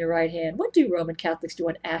and on your right hand. What do Roman Catholics do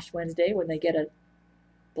on Ash Wednesday when they get a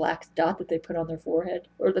black dot that they put on their forehead,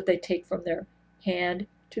 or that they take from their hand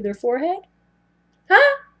to their forehead?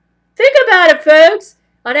 Huh? Think about it, folks.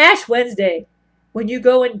 On Ash Wednesday, when you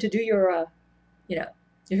go in to do your,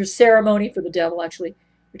 your ceremony for the devil, actually,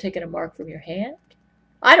 you're taking a mark from your hand.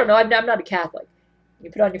 I don't know. I'm not a Catholic.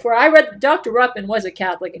 You put on your forehead. I read Dr. Ruckman was a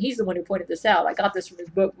Catholic, and he's the one who pointed this out. I got this from his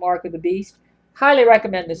book, Mark of the Beast. Highly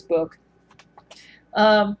recommend this book.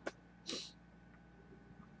 Hey,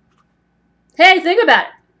 think about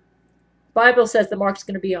it. The Bible says the mark's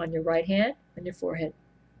going to be on your right hand and your forehead.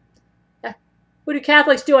 What do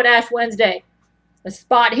Catholics do on Ash Wednesday? A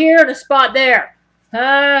spot here and a spot there.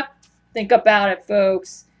 Huh? Think about it,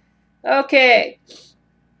 folks. Okay.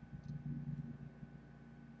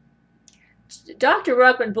 Dr.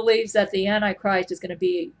 Ruckman believes that the Antichrist is going to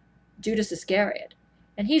be Judas Iscariot.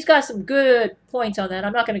 And he's got some good points on that.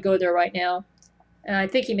 I'm not going to go there right now. And I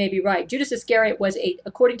think he may be right. Judas Iscariot was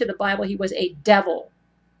according to the Bible, he was a devil.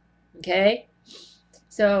 Okay?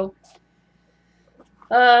 So,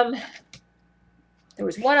 there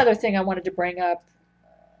was one other thing I wanted to bring up.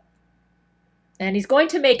 And he's going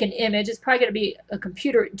to make an image. It's probably going to be a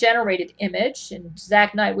computer-generated image. And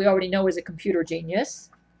Zack Knight, we already know, is a computer genius.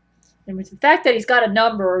 And with the fact that he's got a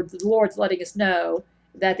number, the Lord's letting us know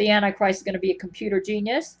that the Antichrist is going to be a computer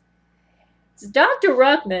genius. So Dr.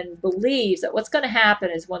 Ruckman believes that what's going to happen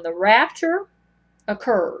is when the rapture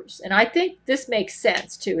occurs, and I think this makes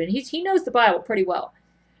sense too, and he knows the Bible pretty well.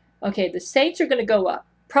 Okay, the saints are going to go up.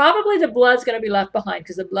 Probably the blood's going to be left behind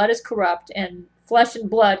because the blood is corrupt and flesh and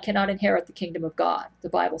blood cannot inherit the kingdom of God. The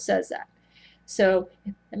Bible says that. So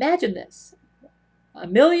imagine this.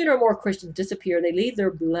 1 million or more Christians disappear. They leave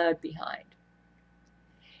their blood behind.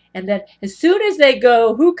 And then as soon as they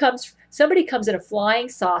go, somebody comes in a flying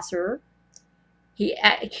saucer. He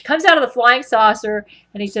comes out of the flying saucer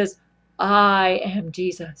and he says, I am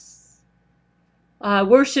Jesus.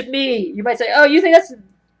 Worship me. You might say, oh, you think that's...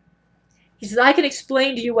 He says, I can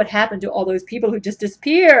explain to you what happened to all those people who just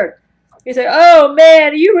disappeared. You say, oh,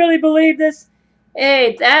 man, do you really believe this?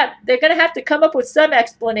 Hey, they're going to have to come up with some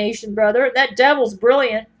explanation, brother. That devil's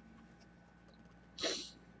brilliant.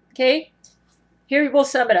 Okay? Here we'll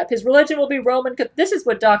sum it up. His religion will be Roman. This is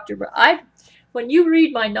what when you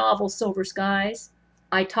read my novel, Silver Skies,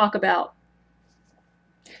 I talk about,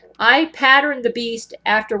 I patterned the beast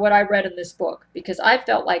after what I read in this book because I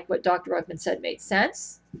felt like what Dr. Ruckman said made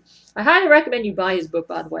sense. I highly recommend you buy his book,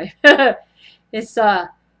 by the way. I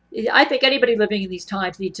think anybody living in these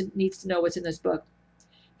times needs to know what's in this book.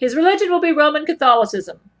 His religion will be Roman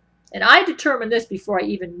Catholicism. And I determined this before I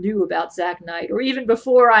even knew about Zack Knight, or even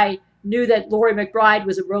before I knew that Laurie McBride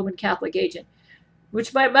was a Roman Catholic agent,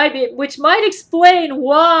 which might explain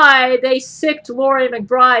why they sicked Laurie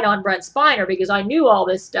McBride on Brent Spiner, because I knew all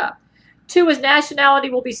this stuff. 2, his nationality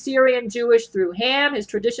will be Syrian Jewish through Ham. His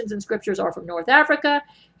traditions and scriptures are from North Africa.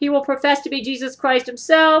 He will profess to be Jesus Christ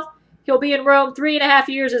himself. He'll be in Rome 3.5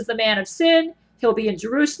 years as the man of sin. He'll be in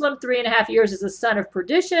Jerusalem 3.5 years as the son of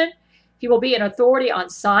perdition. He will be an authority on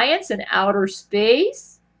science and outer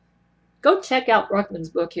space. Go check out Ruckman's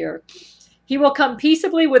book here. He will come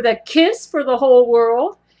peaceably with a kiss for the whole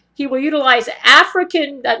world. He will utilize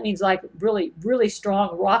African, that means like really, really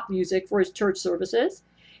strong rock music for his church services.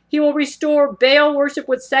 He will restore Baal worship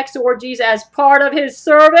with sex orgies as part of his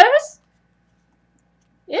service.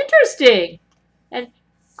 Interesting. And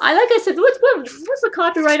like I said, what's the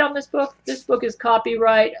copyright on this book? This book is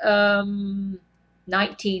copyright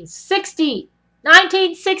 1960.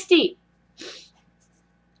 1960.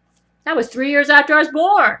 That was 3 years after I was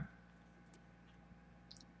born.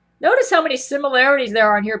 Notice how many similarities there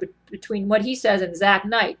are in here between what he says and Zack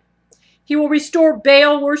Knight. He will restore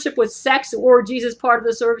Baal worship with sex orgies as part of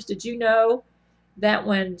the service. Did you know that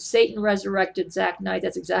when Satan resurrected Zack Knight,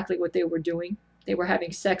 that's exactly what they were doing? They were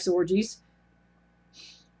having sex orgies.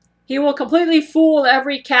 He will completely fool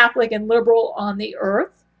every Catholic and liberal on the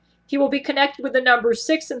earth. He will be connected with the numbers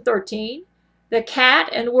 6 and 13. The cat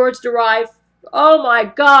and words derived. Oh my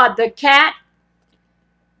God, the cat.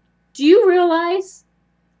 Do you realize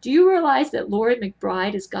that Laurie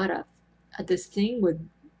McBride has got this thing with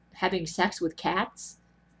having sex with cats?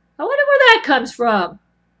 I wonder where that comes from.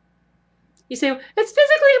 You say, it's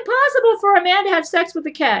physically impossible for a man to have sex with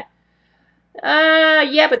a cat.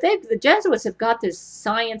 Yeah, but the Jesuits have got this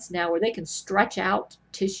science now where they can stretch out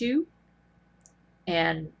tissue.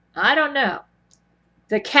 And I don't know.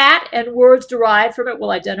 The cat and words derived from it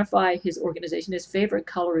will identify his organization. His favorite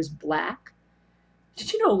color is black.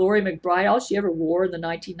 Did you know Laurie McBride, all she ever wore in the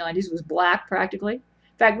 1990s was black practically?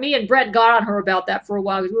 In fact, me and Brent got on her about that for a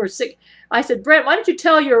while because we were sick. I said, Brent, why don't you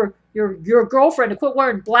tell your girlfriend to quit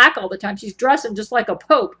wearing black all the time? She's dressing just like a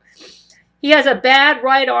pope. He has a bad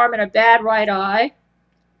right arm and a bad right eye.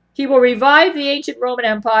 He will revive the ancient Roman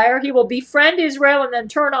Empire. He will befriend Israel and then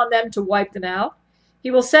turn on them to wipe them out. He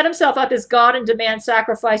will set himself up as God and demand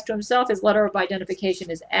sacrifice to himself. His letter of identification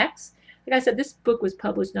is X. Like I said, this book was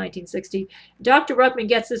published in 1960. Dr. Ruckman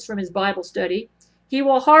gets this from his Bible study. He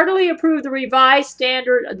will heartily approve the revised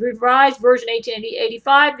version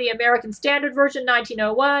 1885, the American Standard Version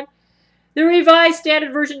 1901, the Revised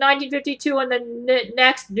Standard Version 1952, and the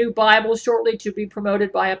next new Bible shortly to be promoted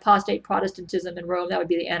by apostate Protestantism in Rome. That would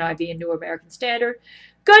be the NIV and New American Standard.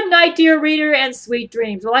 Good night, dear reader, and sweet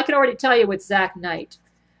dreams. Well, I can already tell you with Zack Knight.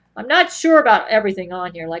 I'm not sure about everything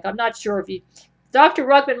on here. Like, I'm not sure if Dr.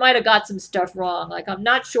 Ruckman might have got some stuff wrong. Like, I'm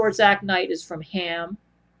not sure Zack Knight is from Ham.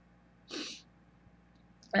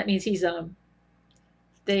 That means he's Dr.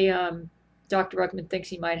 Ruckman thinks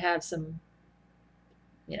he might have some,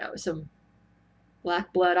 some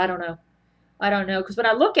black blood. I don't know. Because when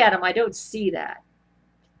I look at him, I don't see that.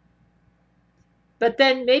 But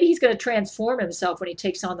then maybe he's going to transform himself when he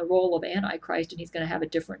takes on the role of Antichrist, and he's going to have a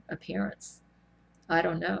different appearance. I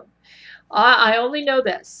don't know. I only know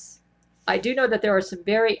this. I do know that there are some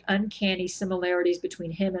very uncanny similarities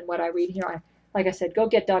between him and what I read here. Like I said, go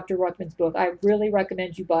get Dr. Ruckman's book. I really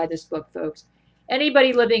recommend you buy this book, folks.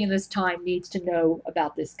 Anybody living in this time needs to know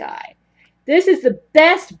about this guy. This is the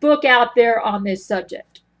best book out there on this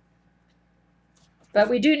subject. But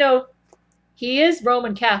we do know he is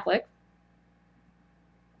Roman Catholic.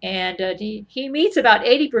 And he meets about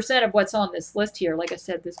 80% of what's on this list here. Like I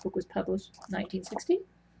said, this book was published in 1960.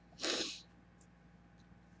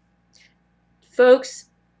 Folks,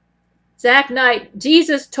 Zack Knight,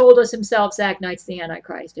 Jesus told us himself Zack Knight's the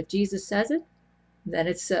Antichrist. If Jesus says it, then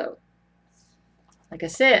it's so. Like I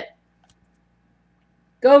said,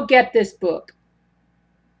 go get this book.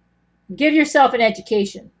 Give yourself an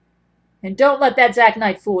education. And don't let that Zack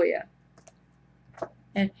Knight fool you.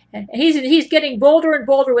 And he's getting bolder and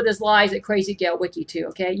bolder with his lies at Crazy Gail Wiki too.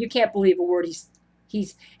 Okay, you can't believe a word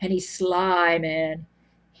he's sly, man.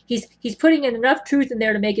 He's putting in enough truth in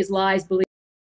there to make his lies believe.